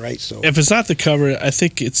post-editing, right? So if it's not the cover, I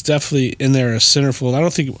think it's definitely in there, a centerfold. I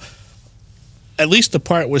don't think... At least the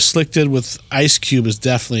part where Slick did with Ice Cube is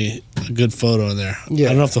definitely a good photo in there. Yeah. I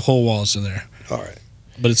don't know if the whole wall is in there. All right.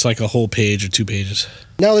 But it's like a whole page or 2 pages.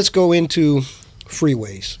 Now let's go into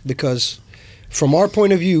Freeways, because from our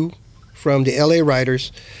point of view, from the LA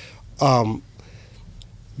writers,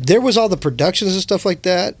 there was all the productions and stuff like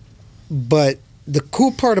that, but the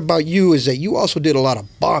cool part about you is that you also did a lot of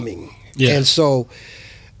bombing. Yeah. And so,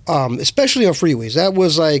 especially on Freeways, that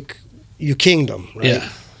was like your kingdom, right? Yeah.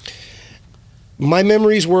 My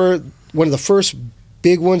memories were one of the first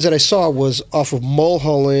big ones that I saw was off of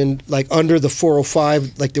Mulholland, like under the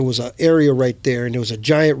 405. Like there was an area right there, and there was a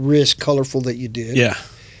giant wrist, colorful, that you did. Yeah.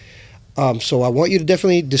 So I want you to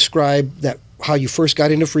definitely describe that, how you first got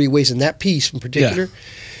into Freeways and that piece in particular. Yeah.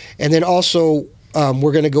 And then also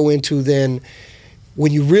we're going to go into then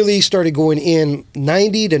when you really started going in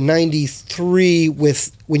 90 to 93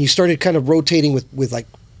 with when you started kind of rotating with like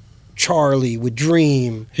Charlie, with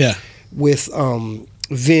Dream. Yeah. With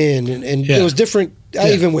Vin and there was different.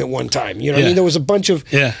 I even went one time. I mean, there was a bunch of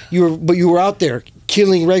you were out there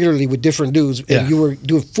killing regularly with different dudes, and you were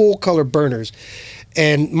doing full color burners.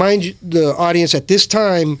 And mind you, the audience at this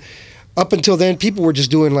time, up until then, people were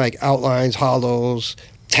just doing like outlines, hollows,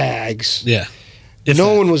 tags. Yeah.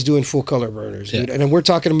 No one was doing full color burners, dude. And then we're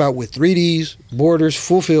talking about with 3Ds, borders,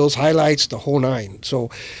 full fills, highlights, the whole nine.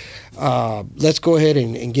 So let's go ahead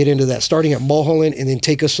and get into that, starting at Mulholland and then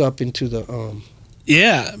take us up into the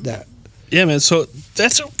that. Yeah, man. So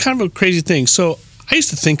that's kind of a crazy thing. So I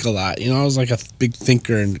used to think a lot. I was like a big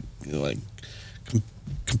thinker and like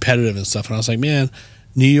competitive and stuff. And I was like, man,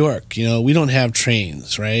 New York, we don't have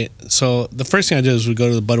trains, right? So the first thing I did was we go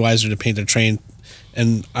to the Budweiser to paint their train,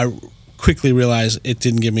 and I quickly realized it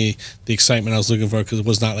didn't give me the excitement I was looking for because it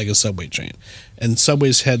was not like a subway train. And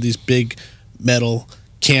subways had these big metal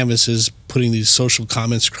canvases putting these social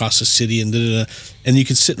comments across the city and and you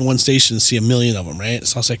could sit in one station and see a million of them, right?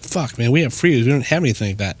 So I was like, fuck, man, we have freeways. We don't have anything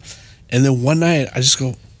like that. And then one night I just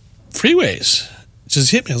go, freeways. It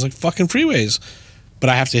just hit me. I was like, fucking freeways.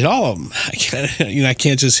 But I have to hit all of them. I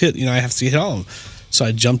can't just hit, I have to hit all of them. So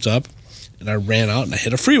I jumped up and I ran out and I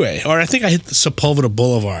hit a freeway. Or I think I hit the Sepulveda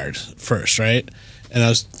Boulevard first, right? And I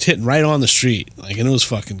was hitting right on the street, and it was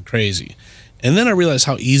fucking crazy. And then I realized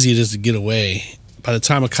how easy it is to get away. By the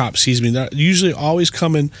time a cop sees me, they're usually always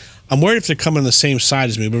coming. I'm worried if they're coming on the same side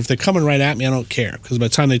as me, but if they're coming right at me, I don't care, because by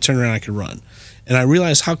the time they turn around, I can run. And I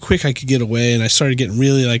realized how quick I could get away, and I started getting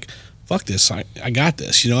really like, fuck this, I got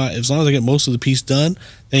this. As long as I get most of the piece done,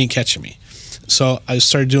 they ain't catching me. So I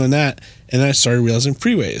started doing that. And then I started realizing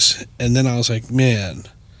freeways. And then I was like, man,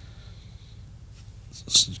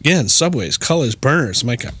 again, subways, colors, burners. I'm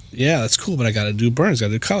like, yeah, that's cool, but I got to do burners, got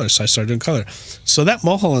to do colors. So I started doing color. So that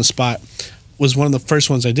Mulholland spot was one of the first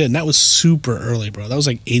ones I did. And that was super early, bro. That was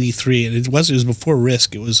like 83. And it was before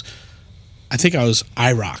Risk. I think I was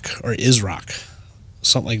IROC or ISROC,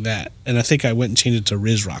 something like that. And I think I went and changed it to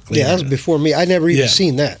RISROC later. Yeah, that was before me. I never even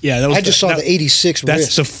seen that. Yeah, I just saw the 86 That's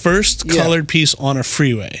Risk. the first colored piece on a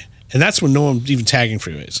freeway. And that's when no one was even tagging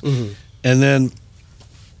freeways. Mm-hmm. And then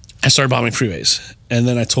I started bombing freeways. And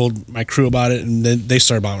then I told my crew about it, and then they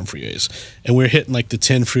started bombing freeways. And we were hitting like the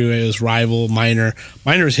 10 freeways, Rival, Minor.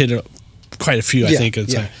 Minor's hit quite a few, I think, at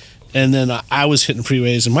the time. And then I was hitting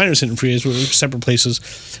freeways, and Minor was hitting freeways. We were separate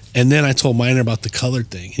places. And then I told Minor about the colored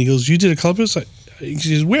thing. He goes, you did a colored piece? He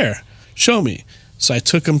goes, where? Show me. So I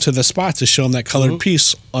took him to the spot to show him that colored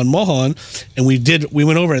piece on Mulholland, and we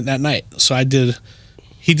went over it that night. So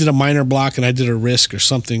he did a Minor block, and I did a Risk or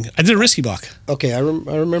something. I did a Risky block. Okay, I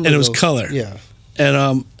remember. And it was color. Yeah.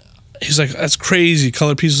 And he's like, that's crazy,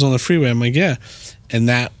 colored pieces on the freeway. I'm like, yeah. And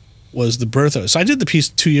that was the birth of it. So I did the piece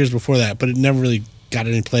 2 years before that, but it never really got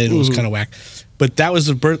any play, and it was kind of whack. But that was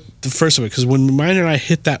the first of it, because when Minor and I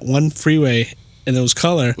hit that one freeway and it was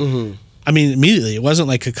color, I mean, immediately. It wasn't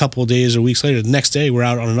like a couple of days or weeks later. The next day, we're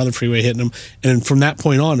out on another freeway hitting them, and from that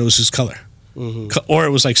point on, it was just color. Or it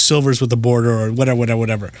was like silvers with the border or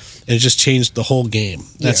whatever. And it just changed the whole game.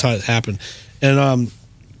 That's how it happened. And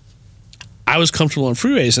I was comfortable on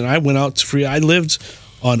freeways, and I went out to I lived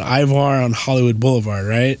on Ivar on Hollywood Boulevard,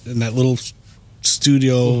 right? In that little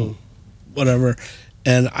studio, whatever.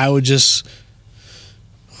 And I would just,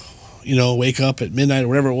 wake up at midnight or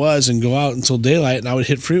whatever it was and go out until daylight, and I would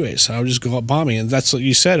hit freeways. I would just go out bombing. And that's what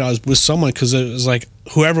you said. I was with someone, because it was like,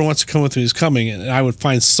 whoever wants to come with me is coming. And I would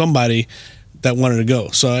find somebody that wanted to go.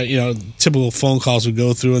 So, typical phone calls would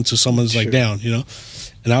go through until someone's like down,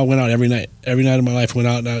 And I went out every night. Every night of my life, went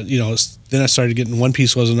out. And then I started getting, one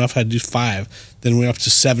piece wasn't enough. I had to do 5. Then we went up to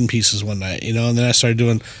 7 pieces one night, And then I started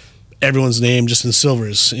doing everyone's name just in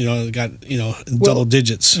silvers, got, double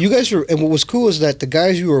digits. You guys were, and what was cool is that the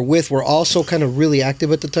guys you were with were also kind of really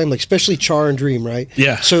active at the time, like especially Char and Dream, right?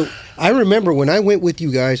 Yeah. So I remember when I went with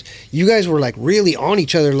you guys were like really on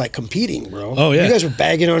each other, like competing, bro. Oh, yeah. You guys were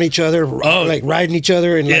bagging on each other, like riding each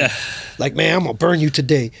other, and like, man, I'm going to burn you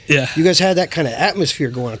today. Yeah. You guys had that kind of atmosphere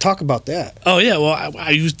going on. Talk about that. Oh, yeah. Well,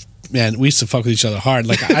 we used to fuck with each other hard.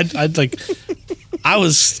 Like, I'd like, I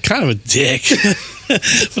was kind of a dick.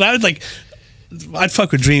 But I'd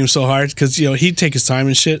fuck with Dream so hard, because he'd take his time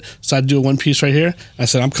and shit. So I'd do a one piece right here. I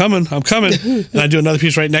said, I'm coming, and I'd do another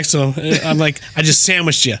piece right next to him. I'm like, I just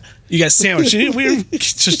sandwiched you. You got sandwiched. We were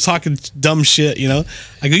just talking dumb shit,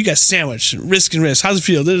 I go, you got sandwiched. Risk and risk. How's it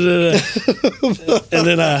feel? And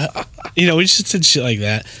then we just did shit like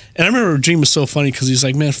that. And I remember Dream was so funny, because he's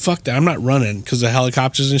like, man, fuck that. I'm not running because of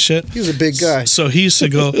helicopters and shit. He was a big guy. So he used to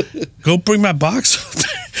go bring my box up there.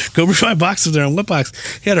 Go bring my box up there. On what box?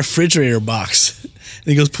 He had a refrigerator box. And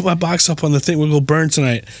he goes, put my box up on the thing. We'll go burn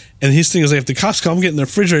tonight. And his thing was like, if the cops come, I'm getting the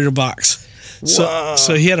refrigerator box.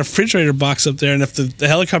 So he had a refrigerator box up there, and if the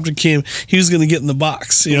helicopter came, he was going to get in the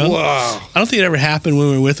box. Wow. I don't think it ever happened when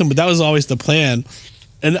we were with him, but that was always the plan.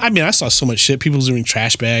 And I mean, I saw so much shit. People doing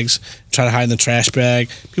trash bags, try to hide in the trash bag.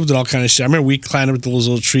 People did all kind of shit. I remember we climbed up those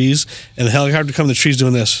little trees, and the helicopter come in the trees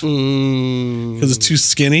doing this because it's too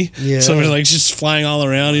skinny. Yeah. So we're like just flying all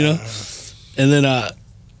around, you know. And then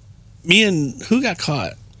who got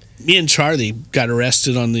caught? Me and Charlie got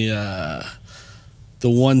arrested on the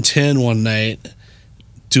 110 one night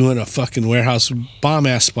doing a fucking warehouse bomb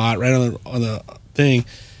ass spot right on the thing.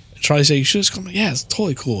 Charlie said, "You should just come." Yeah, it's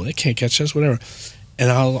totally cool. They can't catch us, whatever. And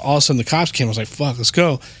all of a sudden the cops came. I was like, fuck, let's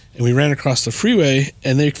go. And we ran across the freeway,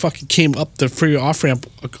 and they fucking came up the freeway off-ramp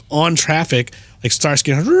on traffic, like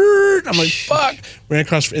Starsky. I'm like, fuck. Ran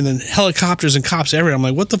across, and then helicopters and cops everywhere. I'm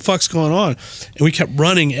like, what the fuck's going on? And we kept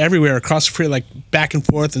running everywhere across the freeway, like back and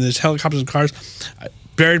forth, and there's helicopters and cars. I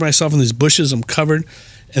buried myself in these bushes. I'm covered.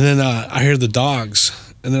 And then I hear the dogs.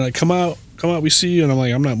 And they're like, come out, we see you. And I'm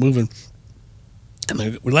like, I'm not moving. And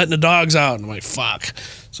like, we're letting the dogs out. And I'm like, fuck.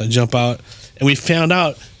 So I jump out. And we found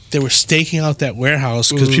out they were staking out that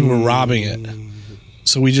warehouse because people were robbing it.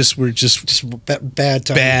 So we just were bad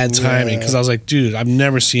timing. Bad timing, because I was like, dude, I've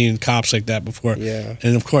never seen cops like that before. Yeah.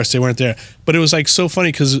 And of course they weren't there. But it was like so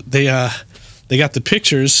funny because they got the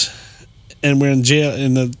pictures, and we're in jail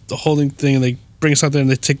in the holding thing, and they bring us out there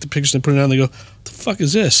and they take the pictures and put it on. And they go, "What the fuck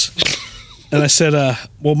is this?" And I said,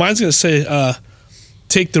 well, mine's gonna say,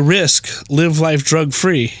 "Take the risk, live life drug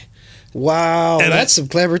free." Wow, and that's some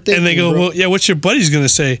clever thing. And they go, well, yeah, what's your buddy's going to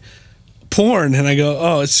say? Porn. And I go,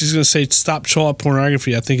 oh, he's going to say, stop child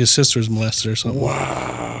pornography. I think his sister's molested or something.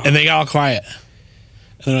 Wow. And they got all quiet.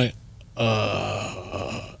 And they're like,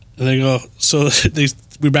 and they go, so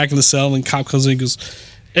we're back in the cell, and cop comes in and goes,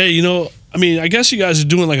 hey, you know, I mean, I guess you guys are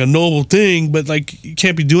doing like a noble thing, but like you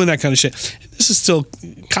can't be doing that kind of shit. This is still,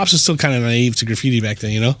 cops are still kind of naive to graffiti back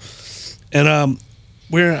then, you know? And,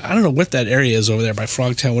 where, I don't know what that area is over there by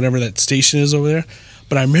Frogtown, whatever that station is over there.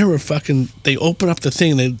 But I remember they open up the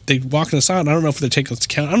thing, they walking us out, and I don't know if they're taking us to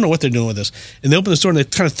count. I don't know what they're doing with this. And they open this door, and they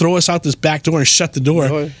kind of throw us out this back door and shut the door.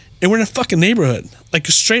 And we're in a fucking neighborhood. Like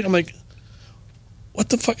straight, I'm like, what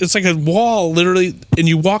the fuck? It's like a wall, literally, and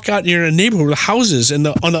you walk out, and you're in a neighborhood with houses, and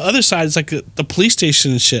on the other side, it's like the police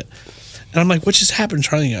station and shit. And I'm like, what just happened,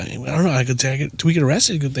 Charlie? I don't know. Do we get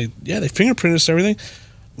arrested? They fingerprinted us and everything.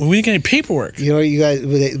 Well, we didn't get any paperwork. You know, you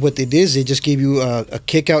guys, what they did is they just gave you a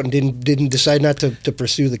kick out and didn't decide not to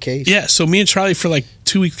pursue the case. Yeah, so me and Charlie for like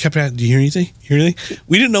 2 weeks kept asking, do you hear anything?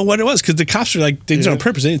 We didn't know what it was because the cops were like, they did it on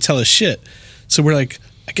purpose. They didn't tell us shit. So we're like,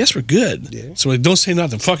 I guess we're good. Yeah. So we're like, don't say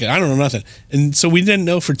nothing. Fuck it. I don't know nothing. And so we didn't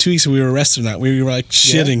know for 2 weeks if we were arrested or not. We were like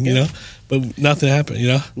shitting, you know, but nothing happened, you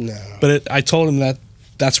know? No. But I told him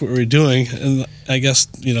that's what we were doing, and I guess,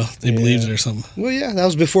 you know, they believed it or something. Well, yeah, that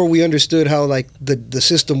was before we understood how, like, the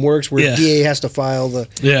system works, where DA has to file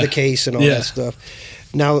the case and all that stuff.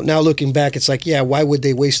 Now looking back, it's like, why would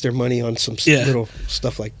they waste their money on some little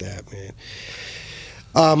stuff like that, man?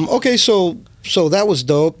 Okay, so that was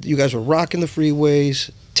dope. You guys were rocking the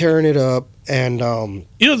freeways, tearing it up, and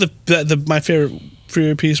you know, my favorite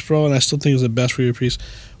freeway piece, bro, and I still think it was the best freeway piece,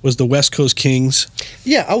 was the West Coast Kings.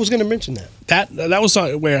 Yeah, I was going to mention that. That was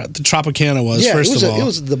where the Tropicana was, first of all. It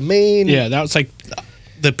was the main... Yeah, that was like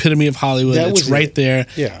the epitome of Hollywood. It's right there.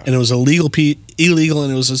 Yeah. And it was illegal,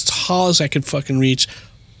 and it was as tall as I could fucking reach.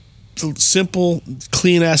 Simple,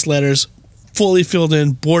 clean-ass letters, fully filled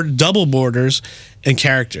in, double borders, and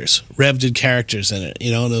characters. Rev did characters in it,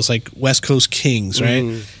 you know, and it was like West Coast Kings,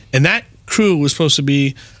 right? And that crew was supposed to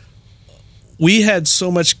be... We had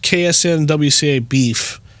so much KSN and WCA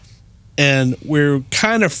beef, and we're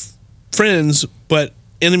kind of friends, but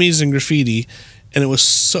enemies in graffiti, and it was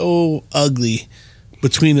so ugly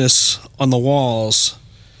between us on the walls,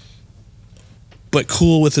 but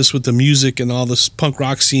cool with us with the music and all this punk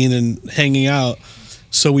rock scene and hanging out.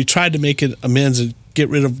 So we tried to make it amends and get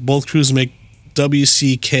rid of both crews and make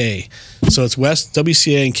WCK. So it's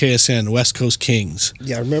WCA and KSN, West Coast Kings.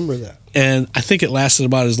 Yeah, I remember that. And I think it lasted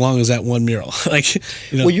about as long as that one mural. Like, you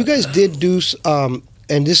know. Well, you guys did do,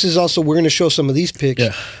 and this is also, we're going to show some of these pics,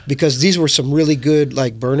 because these were some really good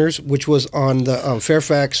like burners, which was on the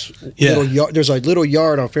Fairfax. There's a little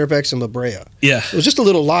yard on Fairfax and La Brea. Yeah, it was just a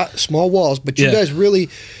little lot, small walls, but you guys really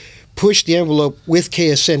pushed the envelope with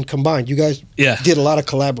KSN combined. You guys did a lot of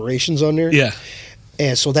collaborations on there. Yeah,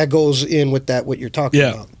 and so that goes in with that what you're talking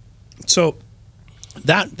about. So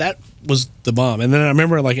that was the bomb. And then I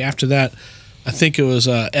remember, like, after that, I think it was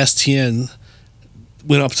STN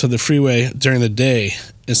went up to the freeway during the day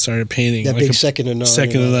and started painting. That like big second to none.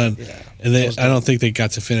 Second to none. Yeah. And I don't think they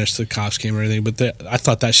got to finish. The cops came or anything, but I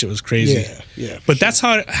thought that shit was crazy. Yeah. But that's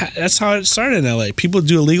how it started in LA. People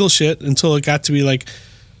do illegal shit until it got to be like,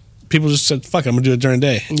 people just said, fuck it, I'm going to do it during the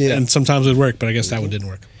day. Yeah. And sometimes it would work, but I guess that one didn't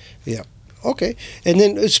work. Yeah. Okay, and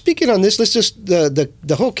then speaking on this, let's just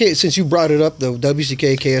the whole case, since you brought it up, the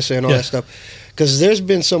WCK, KSN, all that stuff, because there's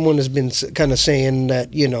been someone that's been kind of saying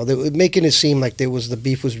that, you know, making it seem like the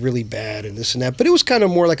beef was really bad and this and that, but it was kind of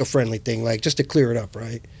more like a friendly thing, like just to clear it up,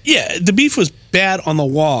 right? Yeah, the beef was bad on the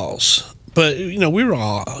walls, but you know, we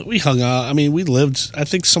hung out. I mean, we lived. I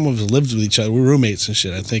think some of us lived with each other. We were roommates and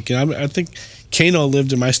shit. I think. And I think Kano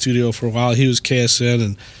lived in my studio for a while. He was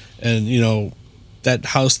KSN, and you know, that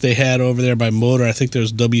house they had over there by Motor, I think there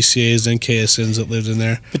was WCAs and KSNs that lived in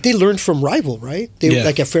there. But they learned from Rival, right? They were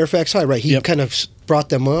like at Fairfax High, right? He kind of brought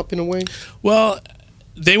them up in a way? Well,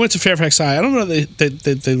 they went to Fairfax High. I don't know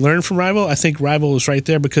that they learned from Rival. I think Rival was right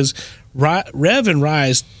there because Rev and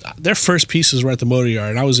Rise, their first pieces were at the Motor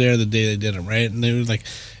Yard. I was there the day they did them, right? And they were like,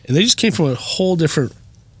 and they just came from a whole different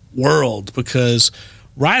world because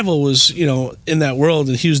Rival was, you know, in that world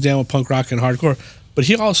and he was down with punk rock and hardcore. But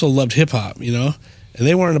he also loved hip-hop, you know? And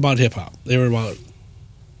they weren't about hip-hop. They were about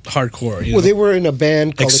hardcore, you know? They were in a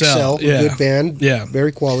band called Excel. A good band. Yeah.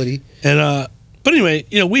 Very quality. And, but anyway,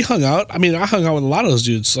 you know, we hung out. I mean, I hung out with a lot of those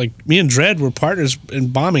dudes. Like, me and Dredd were partners in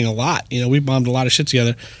bombing a lot. You know, we bombed a lot of shit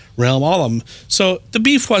together. Realm, all of them. So the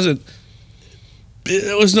beef wasn't...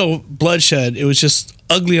 It was no bloodshed. It was just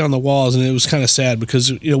ugly on the walls, and it was kind of sad because,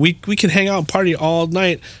 you know, we could hang out and party all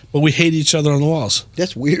night, but we hate each other on the walls.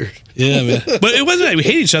 That's weird. Yeah, man. But it wasn't that we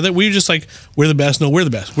hate each other. We were just like, we're the best. No, we're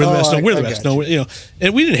the best. We're the best. No, we're the best. No, you know.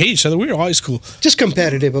 And we didn't hate each other. We were always cool. Just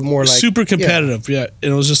competitive, but more like super competitive. Yeah.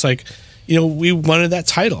 And it was just like, you know, we wanted that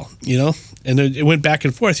title, you know, and it went back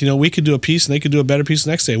and forth. You know, we could do a piece and they could do a better piece the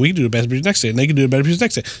next day. We could do a better piece the next day and they could do a better piece the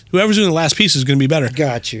next day. Whoever's doing the last piece is going to be better.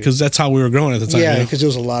 Got you. Because that's how we were growing at the time. Yeah, because there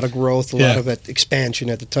was a lot of growth, a lot of expansion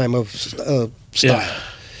at the time of style. Yeah.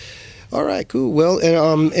 All right, cool. Well,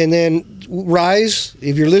 and then Rise,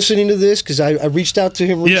 if you're listening to this, because I reached out to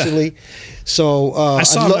him recently. Yeah. So I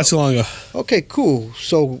saw him not too long ago. Okay, cool.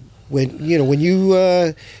 So when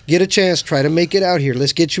you get a chance, try to make it out here.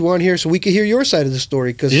 Let's get you on here so we can hear your side of the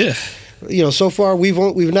story. Because you know, so far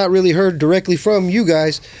we've not really heard directly from you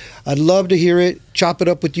guys. I'd love to hear it, chop it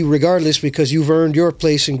up with you regardless, because you've earned your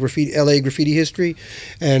place in LA graffiti history,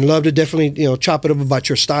 and love to definitely, you know, chop it up about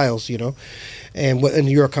your styles, you know, and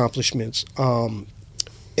your accomplishments.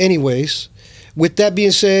 Anyways, with that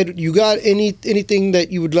being said, you got anything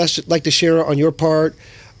that you would like to share on your part?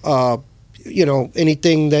 You know,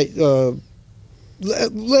 anything that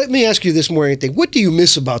let me ask you this more than anything. What do you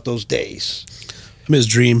miss about those days? I miss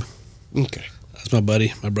Dream. Okay. That's my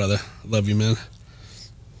buddy, my brother. Love you, man.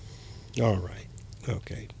 All right.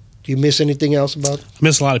 Okay. Do you miss anything else about it? I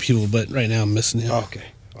miss a lot of people, but right now I'm missing him. Okay.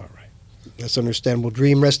 All right. That's understandable.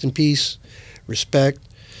 Dream, rest in peace. Respect.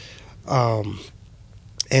 And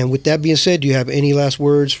with that being said, do you have any last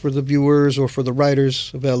words for the viewers or for the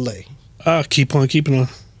writers of LA? Keep on keeping on.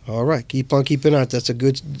 All right. Keep on keeping on. That's a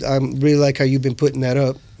good... I really like how you've been putting that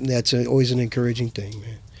up. That's always an encouraging thing,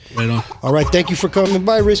 man. Right on. All right. Thank you for coming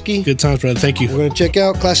by, Risky. Good times, brother. Thank you. We're going to check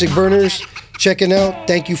out Classic Burners. Checking out.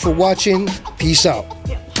 Thank you for watching. Peace out.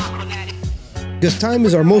 Because time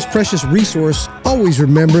is our most precious resource, always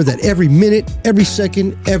remember that every minute, every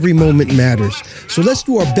second, every moment matters. So let's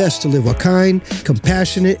do our best to live a kind,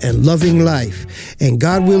 compassionate, and loving life. And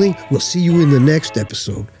God willing, we'll see you in the next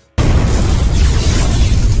episode.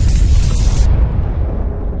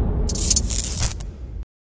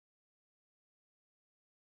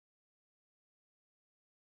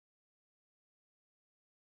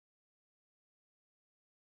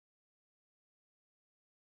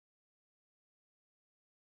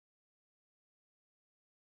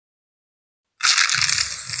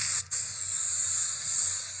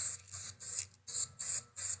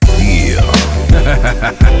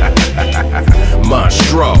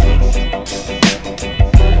 Monstro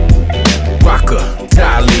Rocker,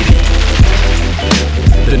 tie lady.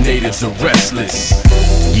 The natives are restless.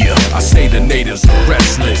 Yeah, I say the natives are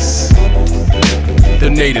restless. The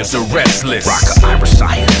natives are restless. Rocker, Irish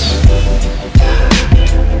science.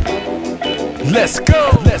 Let's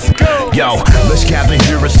go, let's go. Yo, let's gather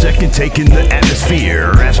here a second, taking the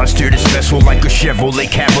atmosphere. As I steer this vessel like a Chevrolet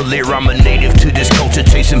Cavalier, I'm a native to this culture,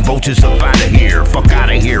 chasing vultures up out of here. Fuck out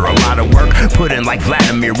of here, a lot of work put in like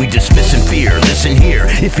Vladimir. We dismissing fear, listen here.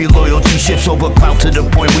 If your loyalty shifts over clout to the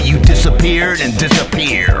point where you disappeared and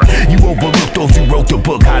disappear, you overlook those who wrote the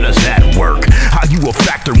book. How does that work? How you a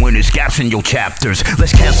factor when there's gaps in your chapters?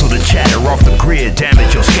 Let's cancel the chatter off the grid,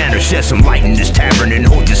 damage your scanner. Shed some light in this tavern and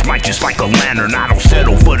hold this mic just like a lantern. I don't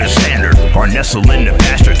settle for the standard or nestle in the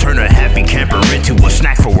pasture. Turn a happy camper into a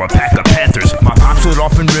snack for a pack of panthers. My pops would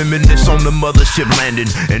often reminisce on the mothership landing,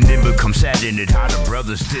 and then become saddened at how the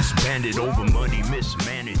brothers disbanded over money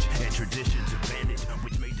mismanaged and traditions abandoned,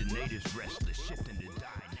 which made the natives is rest.